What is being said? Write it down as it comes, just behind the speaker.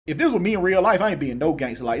If this was me in real life, I ain't being no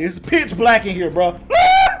gangster. Like, it's pitch black in here, bro.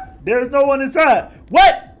 There's no one inside.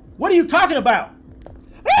 What? What are you talking about?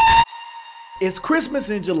 It's Christmas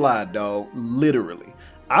in July, dog. Literally.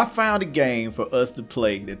 I found a game for us to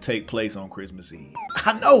play that take place on Christmas Eve.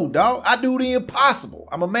 I know, dog. I do the impossible.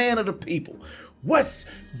 I'm a man of the people. What's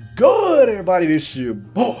good, everybody? This your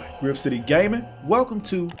boy, Rip City Gaming. Welcome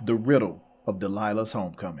to the Riddle of Delilah's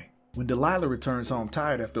Homecoming. When Delilah returns home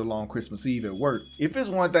tired after a long Christmas Eve at work, if it's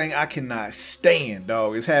one thing I cannot stand,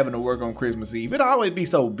 dog, is having to work on Christmas Eve. It always be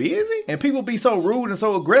so busy and people be so rude and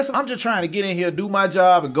so aggressive. I'm just trying to get in here, do my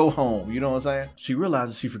job, and go home. You know what I'm saying? She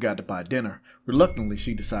realizes she forgot to buy dinner. Reluctantly,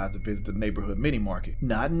 she decides to visit the neighborhood mini market,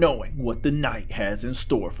 not knowing what the night has in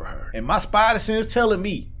store for her. And my spider sense telling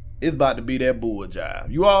me it's about to be that bull jive.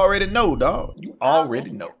 You already know, dog. You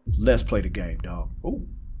already know. Let's play the game, dog. Ooh.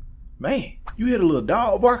 Man, you hear the little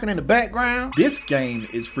dog barking in the background? This game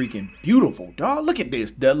is freaking beautiful, dog. Look at this.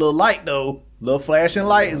 That little light, though. Little flashing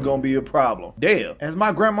light is gonna be a problem. Damn. As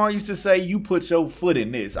my grandma used to say, you put your foot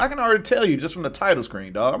in this. I can already tell you just from the title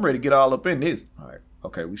screen, dog. I'm ready to get all up in this. All right.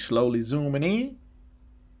 Okay, we slowly zooming in.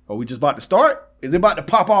 Are we just about to start? Is it about to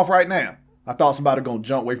pop off right now? I thought somebody gonna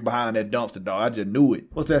jump away from behind that dumpster, dog. I just knew it.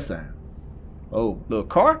 What's that sound? Oh, little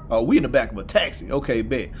car? Oh, we in the back of a taxi. Okay,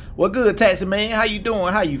 bet. What good, taxi man? How you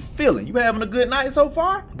doing? How you feeling? You having a good night so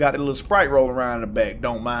far? Got a little Sprite rolling around in the back.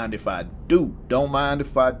 Don't mind if I do. Don't mind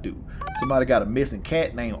if I do. Somebody got a missing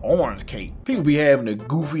cat named Orange Cake. People be having the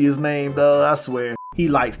goofiest name, dog. I swear. He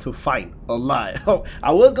likes to fight a lot. Oh,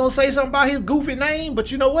 I was gonna say something about his goofy name, but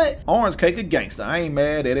you know what? Orange Cake a gangster. I ain't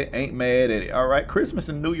mad at it. Ain't mad at it. All right, Christmas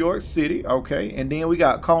in New York City. Okay, and then we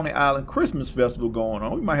got Coney Island Christmas Festival going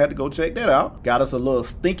on. We might have to go check that out. Got us a little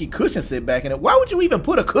stinky cushion sit back in it. Why would you even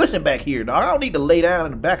put a cushion back here, dog? I don't need to lay down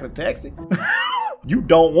in the back of the taxi. You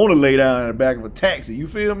don't want to lay down in the back of a taxi, you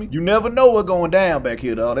feel me? You never know what's going down back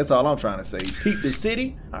here, dog. That's all I'm trying to say. Peep the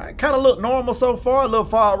city. All right, kind of look normal so far. A little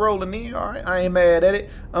fog rolling in. All right, I ain't mad at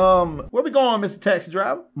it. Where we going, Mr. Taxi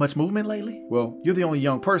Driver? Much movement lately? Well, you're the only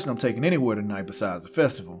young person I'm taking anywhere tonight besides the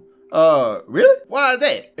festival. Really? Why is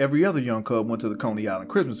that? Every other young cub went to the Coney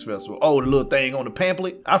Island Christmas Festival. Oh, the little thing on the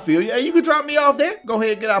pamphlet? I feel you. Hey, you can drop me off there. Go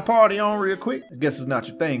ahead and get our party on real quick. I guess it's not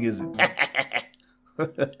your thing, is it?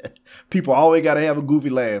 People always gotta have a goofy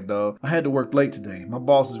laugh, dog. I had to work late today. My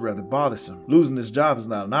boss is rather bothersome. Losing this job is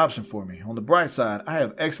not an option for me. On the bright side, I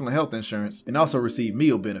have excellent health insurance and also receive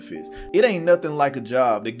meal benefits. It ain't nothing like a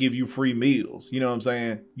job that give you free meals. You know what I'm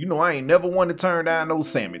saying? You know I ain't never one to turn down no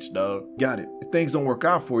sandwich, dog. Got it. If things don't work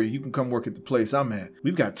out for you, you can come work at the place I'm at.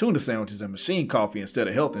 We've got tuna sandwiches and machine coffee instead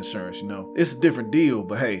of health insurance, you know. It's a different deal,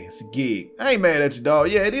 but hey, it's a gig. I ain't mad at you, dog.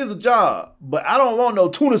 Yeah, it is a job, but I don't want no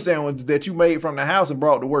tuna sandwiches that you made from the house and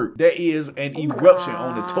brought to work. There is an eruption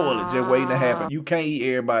on the toilet just waiting to happen. You can't eat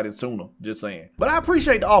everybody's tuna, just saying. But I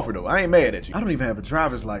appreciate the offer though. I ain't mad at you. I don't even have a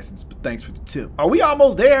driver's license, but thanks for the tip. Are we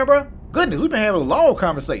almost there, bro? Goodness, we've been having a long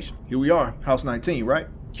conversation. Here we are, house 19, right?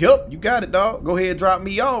 Yup, you got it, dog. Go ahead and drop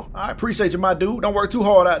me off. I appreciate you, my dude. Don't work too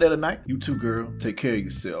hard out there tonight. You too, girl. Take care of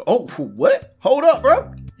yourself. Oh, what? Hold up,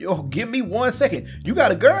 bro. Yo, give me 1 second. You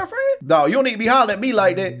got a girlfriend? Dog, you don't need to be hollering at me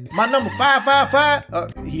like that. My number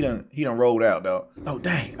 555? He done rolled out, dog. Oh,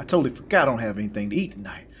 dang. I totally forgot I don't have anything to eat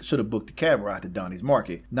tonight. Should have booked a cab ride to Donnie's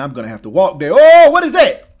market. Now I'm gonna have to walk there. Oh, what is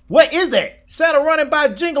that? What is that? Santa running by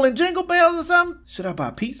jingling jingle bells or something? Should I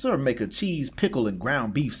buy pizza or make a cheese, pickle, and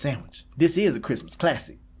ground beef sandwich? This is a Christmas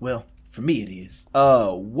classic. Well, for me it is.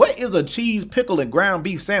 What is a cheese, pickle, and ground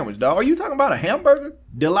beef sandwich, dog? Are you talking about a hamburger?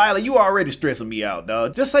 Delilah, you already stressing me out,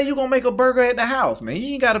 dog. Just say you gonna make a burger at the house, man. You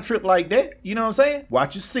ain't got a trip like that. You know what I'm saying?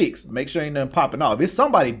 Watch your six. Make sure ain't nothing popping off. It's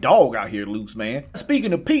somebody dog out here loose, man.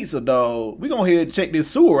 Speaking of pizza, dog, we gonna head check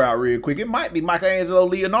this sewer out real quick. It might be Michelangelo,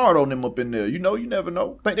 Leonardo and them up in there. You know, you never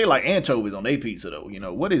know. I think they like anchovies on their pizza, though. You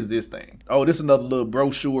know, what is this thing? Oh, this is another little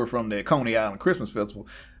brochure from the Coney Island Christmas Festival.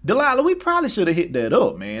 Delilah, we probably should have hit that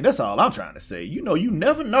up, man. That's all I'm trying to say. You know, you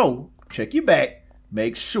never know. Check your back.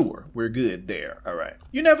 Make sure we're good there. All right.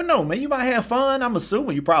 You never know, man. You might have fun. I'm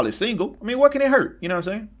assuming you're probably single. I mean, what can it hurt? You know what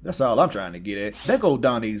I'm saying? That's all I'm trying to get at. There go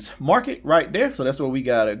Donnie's market right there. So that's where we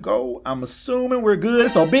gotta go. I'm assuming we're good.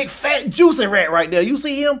 It's a big fat juicy rat right there. You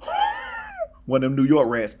see him? One of them New York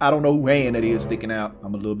rats. I don't know who hand that is sticking out.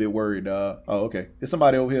 I'm a little bit worried, dog. Oh, okay. There's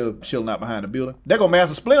somebody over here chilling out behind the building. There go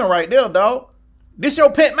Master Splinter right there, dog. This your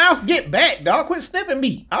pet mouse? Get back, dog. Quit sniffing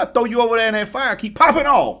me. I'll throw you over there in that fire. Keep popping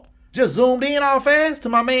off. Just zoomed in all fast to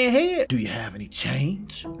my man head. Do you have any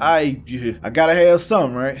change? I gotta have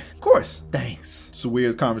some, right? Of course. Thanks. It's the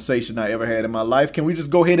weirdest conversation I ever had in my life. Can we just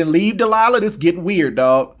go ahead and leave, Delilah? This getting weird,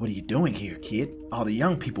 dog. What are you doing here, kid? All the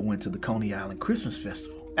young people went to the Coney Island Christmas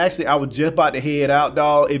Festival. Actually, I was just about to head out,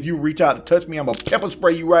 dog. If you reach out to touch me, I'm gonna pepper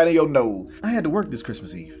spray you right in your nose. I had to work this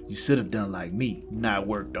Christmas Eve. You should have done like me, not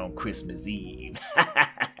worked on Christmas Eve.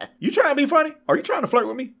 You trying to be funny? Are you trying to flirt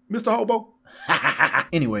with me, Mr. Hobo?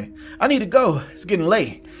 Anyway, I need to go. It's getting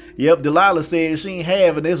late. Yep, Delilah said she ain't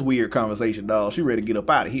having this weird conversation, dog. She ready to get up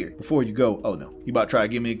out of here. Before you go, oh no, you about to try to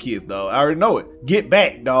give me a kiss, dog. I already know it. Get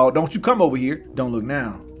back, dog. Don't you come over here. Don't look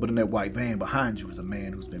now, but in that white van behind you is a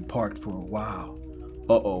man who's been parked for a while.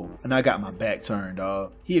 Uh-oh, and I got my back turned,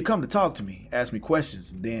 dog. He had come to talk to me, asked me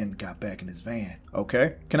questions, and then got back in his van.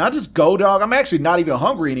 Okay, can I just go, dog? I'm actually not even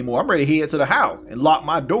hungry anymore. I'm ready to head to the house and lock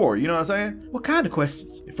my door, you know what I'm saying? What kind of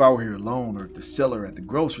questions? If I were here alone or if the seller at the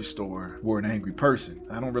grocery store were an angry person.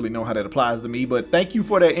 I don't really know how that applies to me, but thank you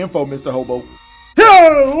for that info, Mr. Hobo.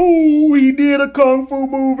 Oh, he did a kung fu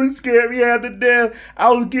move and scared me half to death. I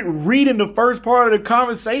was reading the first part of the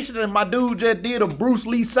conversation and my dude just did a Bruce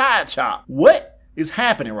Lee side chop. What is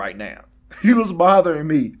happening right now? He was bothering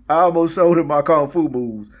me. I almost showed him my kung fu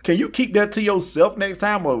moves. Can you keep that to yourself next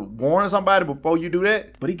time or warn somebody before you do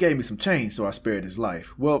that? But he gave me some change, so I spared his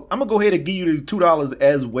life. Well, I'm gonna go ahead and give you the $2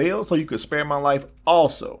 as well so you can spare my life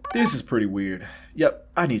also. This is pretty weird. Yep,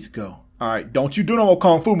 I need to go. All right, don't you do no more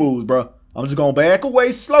kung fu moves, bro. I'm just gonna back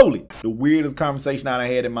away slowly. The weirdest conversation I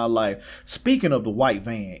had in my life. Speaking of the white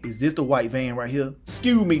van, is this the white van right here?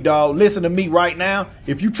 Excuse me, dog. Listen to me right now.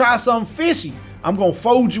 If you try something fishy, I'm gonna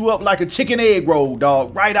fold you up like a chicken egg roll,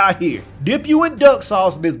 dog, right out here. Dip you in duck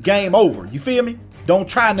sauce and this game over. You feel me? Don't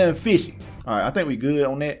try nothing fishy. All right, I think we good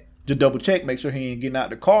on that. Just double check, make sure he ain't getting out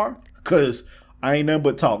the car, cause I ain't nothing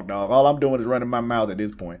but talk, dog. All I'm doing is running my mouth at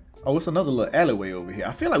this point. Oh, it's another little alleyway over here.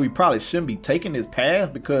 I feel like we probably shouldn't be taking this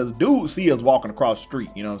path because dudes see us walking across the street,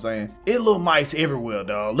 you know what I'm saying? It's little mice everywhere,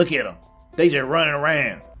 dog. Look at them. They just running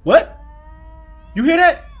around. What? You hear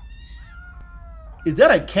that? Is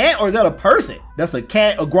that a cat or is that a person? That's a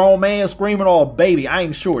cat, a grown man screaming, or a baby. I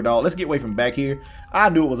ain't sure, dog. Let's get away from back here. I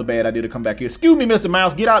knew it was a bad idea to come back here. Excuse me, Mr.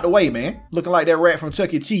 Mouse. Get out the way, man. Looking like that rat from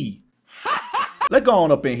Chuck E. Cheese. Let's go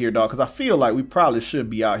on up in here, dog, because I feel like we probably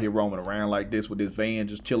shouldn't be out here roaming around like this with this van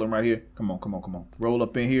just chilling right here. Come on, come on, come on. Roll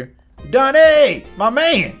up in here. Donnie, my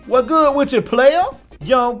man. What good with you, player?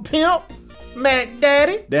 Young pimp, Mac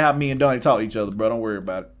Daddy. That's how me and Donnie talk to each other, bro. Don't worry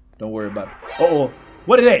about it. Don't worry about it. Uh-oh.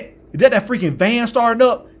 What is that? Is that freaking van starting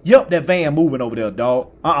up? Yup, that van moving over there,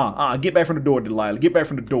 dog. Get back from the door, Delilah. Get back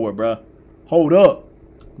from the door, bro. Hold up.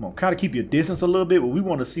 Come on, kind of keep your distance a little bit, but we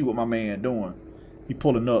want to see what my man doing. He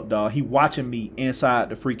pulling up, dog. He watching me inside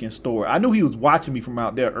the freaking store. I knew he was watching me from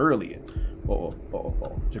out there earlier.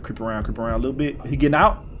 Uh-oh. Just creep around a little bit. Is he getting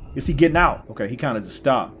out? Is he getting out? Okay, he kind of just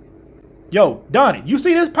stopped. Yo, Donnie, you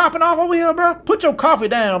see this popping off over here, bro? Put your coffee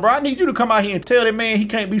down, bro. I need you to come out here and tell that man he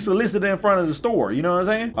can't be solicited in front of the store. You know what I'm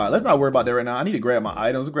saying? All right, let's not worry about that right now. I need to grab my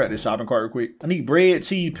items. Let's grab this shopping cart real quick. I need bread,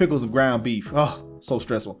 cheese, pickles, and ground beef. Oh, so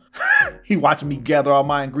stressful. He watching me gather all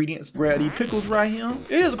my ingredients. Grab these pickles right here.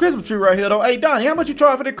 It is a Christmas tree right here, though. Hey, Donnie, how much you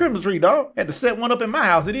charge for that Christmas tree, dog? Had to set one up in my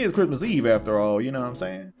house. It is Christmas Eve after all. You know what I'm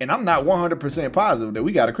saying? And I'm not 100% positive that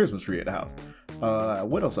we got a Christmas tree at the house.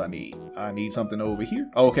 What else I need? I need something over here.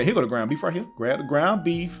 Oh, okay, here go the ground beef right here. Grab the ground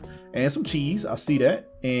beef and some cheese. I see that.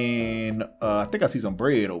 And I think I see some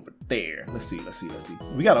bread over there. Let's see.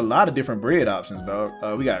 We got a lot of different bread options,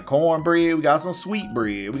 dog. We got cornbread. We got some sweet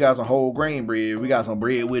bread. We got some whole grain bread. We got some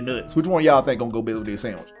bread with nuts. Which one of y'all think gonna go better with this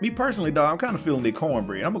sandwich? Me personally, dog, I'm kind of feeling the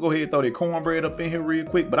cornbread. I'm gonna go ahead and throw the cornbread up in here real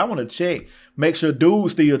quick. But I want to check, make sure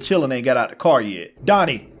dude's still chilling, ain't got out the car yet.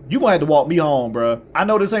 Donnie, you gonna have to walk me home, bro. I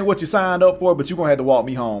know this ain't what you signed up for, but you gonna have to walk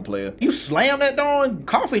me home, player. You slam that darn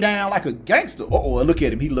coffee down like a gangster. Uh-oh, look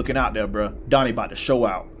at him. He looking out there, bro. Donnie about to show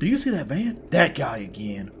out. Do you see that van? That guy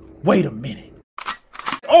again. Wait a minute.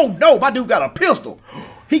 Oh no, my dude got a pistol.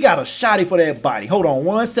 He got a shotty for that body. Hold on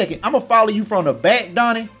 1 second. I'm gonna follow you from the back,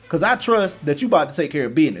 Donnie, because I trust that you about to take care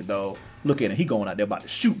of business, dog. Look at him. He going out there about to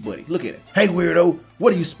shoot, buddy. Look at him. Hey, weirdo.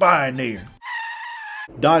 What are you spying there?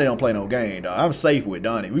 Donnie don't play no game, dog. I'm safe with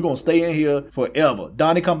Donnie. We gonna stay in here forever.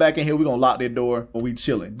 Donnie, come back in here. We gonna lock that door when we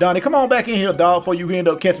chilling. Donnie, come on back in here, dog, before you end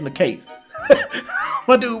up catching the case.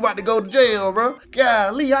 My dude about to go to jail, bro.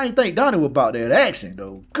 Golly, I ain't think Donnie was about that action,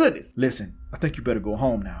 though. Goodness. Listen, I think you better go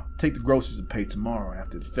home now. Take the groceries and pay tomorrow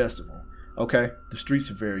after the festival. Okay? The streets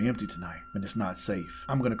are very empty tonight, and it's not safe.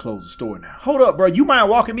 I'm gonna close the store now. Hold up, bro. You mind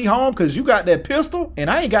walking me home because you got that pistol? And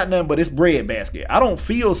I ain't got nothing but this bread basket. I don't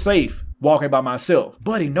feel safe walking by myself.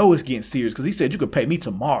 Buddy know it's getting serious because he said you could pay me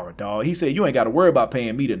tomorrow, dog. He said you ain't got to worry about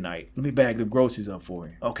paying me tonight. Let me bag the groceries up for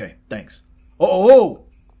you. Okay, thanks. Oh.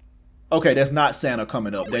 Okay, that's not Santa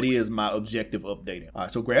coming up. That is my objective updating. All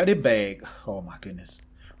right, so grab that bag. Oh my goodness.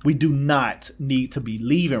 We do not need to be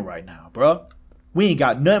leaving right now, bruh. We ain't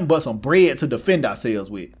got nothing but some bread to defend ourselves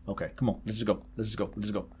with. Okay, come on. Let's just go. Let's just go. Let's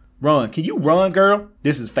just go. Run. Can you run, girl?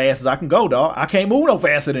 This is as fast as I can go, dog. I can't move no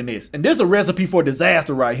faster than this. And this is a recipe for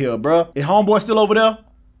disaster right here, bruh. Is homeboy still over there?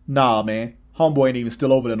 Nah, man. Homeboy ain't even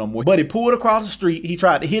still over there no more. But he pulled across the street. He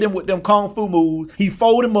tried to hit him with them kung fu moves. He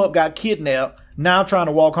folded him up, got kidnapped. Now I'm trying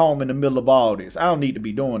to walk home in the middle of all this. I don't need to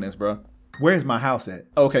be doing this, bruh. Where's my house at?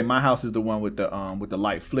 Okay, my house is the one with the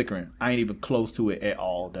light flickering. I ain't even close to it at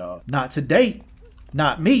all, dog. Not today.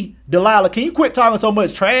 Not me. Delilah, can you quit talking so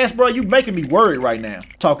much trash, bro? You making me worried right now.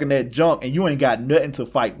 Talking that junk and you ain't got nothing to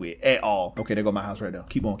fight with at all. Okay, there go my house right there.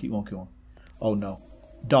 Keep on, keep on, keep on. Oh no.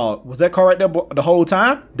 Dog, was that car right there the whole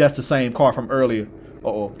time? That's the same car from earlier.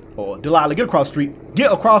 Uh-oh. Delilah, get across the street.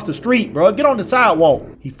 Get across the street, bro. Get on the sidewalk.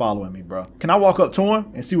 He following me, bro. Can I walk up to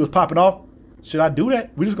him and see what's popping off? Should I do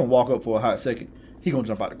that? We're just gonna walk up for a hot second. He gonna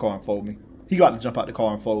jump out the car and fold me. He got to jump out the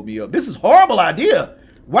car and fold me up. This is a horrible idea.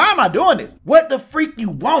 Why am I doing this? What the freak you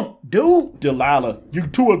want, dude? Delilah, you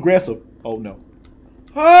too aggressive. Oh no.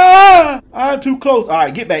 Ah, I'm too close. All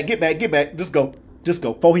right, get back, get back, get back. Just go. Just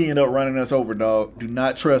go. Before he end up running us over, dog. Do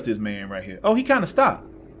not trust this man right here. Oh, he kind of stopped.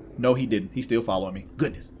 No, he didn't. He's still following me.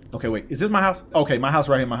 Goodness. Okay, wait. Is this my house? Okay, my house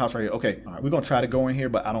right here. My house right here. Okay. All right, we're going to try to go in here,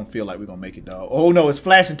 but I don't feel like we're going to make it, dog. Oh, no. It's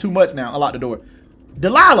flashing too much now. Unlock the door.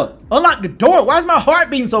 Delilah, unlock the door. Why is my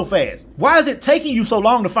heart beating so fast? Why is it taking you so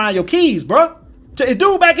long to find your keys, bro? Is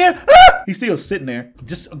dude back here? Ah! He's still sitting there.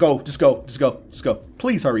 Just go. Just go. Just go. Just go.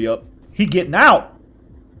 Please hurry up. He getting out.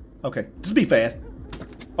 Okay. Just be fast.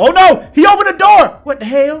 Oh no! He opened the door! What the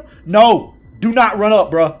hell? No! Do not run up,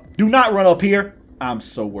 bro. Do not run up here. I'm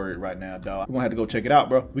so worried right now, dog. We're gonna have to go check it out,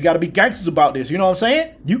 bro. We gotta be gangsters about this, you know what I'm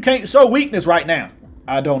saying? You can't show weakness right now.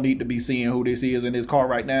 I don't need to be seeing who this is in this car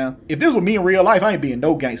right now. If this was me in real life, I ain't being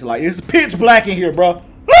no gangster like this. It's pitch black in here, bro.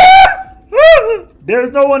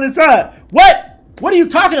 There's no one inside. What? What are you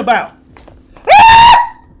talking about?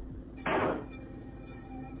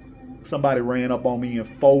 Somebody ran up on me and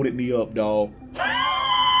folded me up, dog.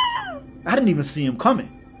 I didn't even see him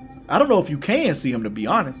coming. I don't know if you can see him, to be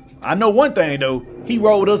honest. I know one thing, though. He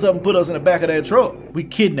rolled us up and put us in the back of that truck. We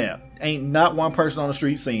kidnapped. Ain't not one person on the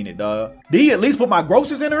street seen it, dog. Did he at least put my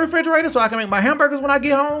groceries in the refrigerator so I can make my hamburgers when I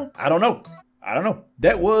get home? I don't know. I don't know.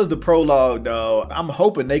 That was the prologue, dog. I'm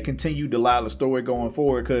hoping they continue Delilah's story going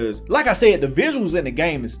forward because, like I said, the visuals in the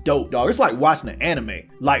game is dope, dog. It's like watching an anime.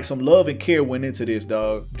 Like, some love and care went into this,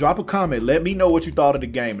 dog. Drop a comment. Let me know what you thought of the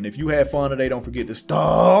game. And if you had fun today, don't forget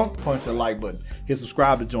to punch the like button. Hit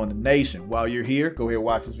subscribe to join the nation. While you're here, go ahead and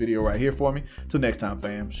watch this video right here for me. Till next time,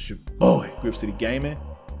 fam. It's your boy, Grip City Gaming.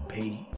 Peace.